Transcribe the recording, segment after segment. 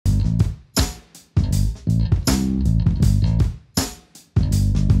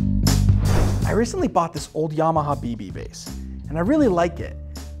recently bought this old Yamaha BB bass, and I really like it,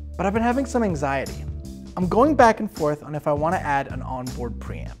 but I've been having some anxiety. I'm going back and forth on if I want to add an onboard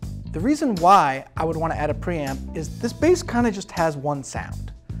preamp. The reason why I would want to add a preamp is this bass kind of just has one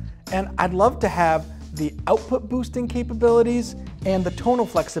sound, and I'd love to have the output boosting capabilities and the tonal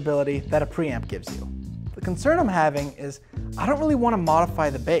flexibility that a preamp gives you. The concern I'm having is I don't really want to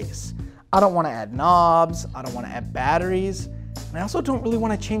modify the bass. I don't want to add knobs, I don't want to add batteries, and I also don't really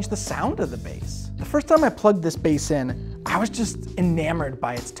want to change the sound of the bass. The first time I plugged this bass in, I was just enamored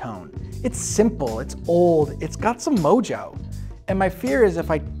by its tone. It's simple, it's old, it's got some mojo. And my fear is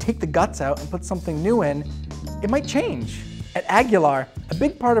if I take the guts out and put something new in, it might change. At Aguilar, a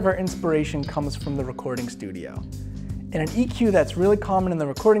big part of our inspiration comes from the recording studio. And an EQ that's really common in the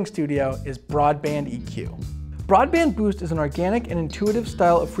recording studio is broadband EQ. Broadband boost is an organic and intuitive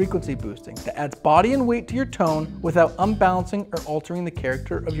style of frequency boosting that adds body and weight to your tone without unbalancing or altering the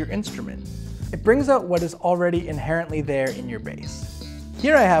character of your instrument. It brings out what is already inherently there in your bass.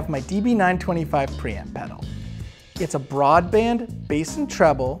 Here I have my DB925 preamp pedal. It's a broadband bass and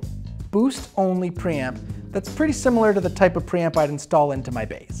treble, boost-only preamp that's pretty similar to the type of preamp I'd install into my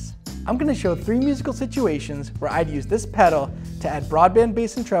bass. I'm going to show 3 musical situations where I'd use this pedal to add broadband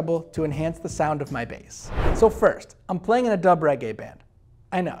bass and treble to enhance the sound of my bass. So first, I'm playing in a dub reggae band.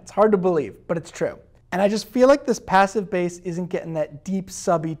 I know, it's hard to believe, but it's true. And I just feel like this passive bass isn't getting that deep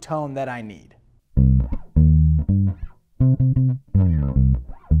subby tone that I need.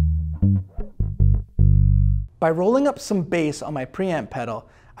 By rolling up some bass on my preamp pedal,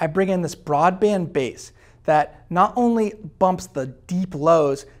 I bring in this broadband bass that not only bumps the deep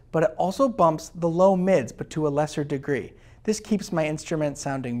lows, but it also bumps the low mids, but to a lesser degree. This keeps my instrument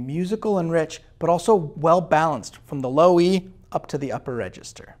sounding musical and rich, but also well balanced from the low E up to the upper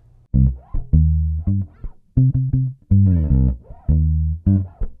register.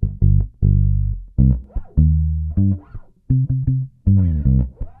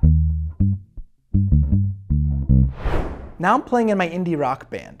 Now I'm playing in my indie rock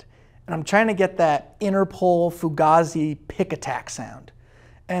band, and I'm trying to get that Interpol Fugazi pick attack sound.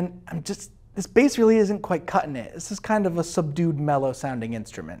 And this bass really isn't quite cutting it. This is kind of a subdued, mellow sounding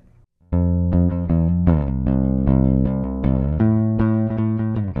instrument.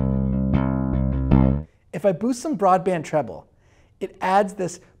 If I boost some broadband treble, it adds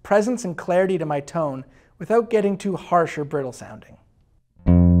this presence and clarity to my tone without getting too harsh or brittle sounding.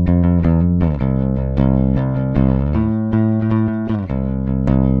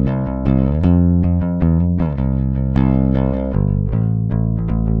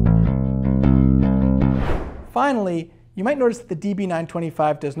 Finally, you might notice that the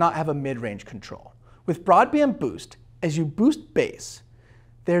DB925 does not have a mid-range control. With broadband boost, as you boost bass,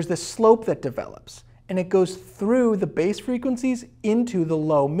 there's this slope that develops, and it goes through the bass frequencies into the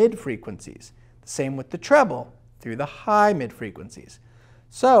low mid frequencies. The same with the treble, through the high mid frequencies.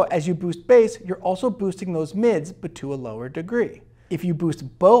 So as you boost bass, you're also boosting those mids, but to a lower degree. If you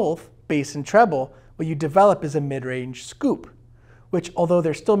boost both bass and treble, what you develop is a mid-range scoop, which, although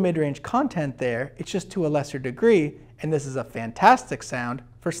there's still mid-range content there, it's just to a lesser degree, and this is a fantastic sound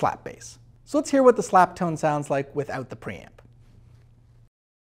for slap bass. So let's hear what the slap tone sounds like without the preamp.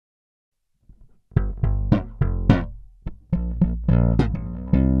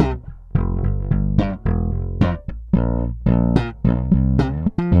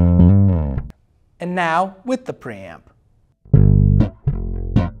 And now with the preamp.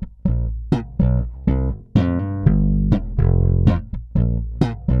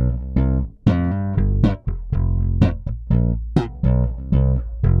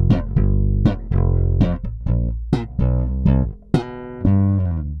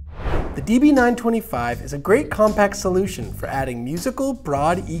 The DB925 is a great compact solution for adding musical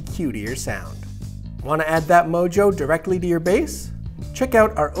broad EQ to your sound. Want to add that mojo directly to your bass? Check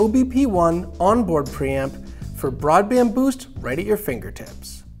out our OBP1 onboard preamp for broadband boost right at your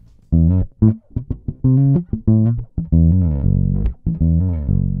fingertips.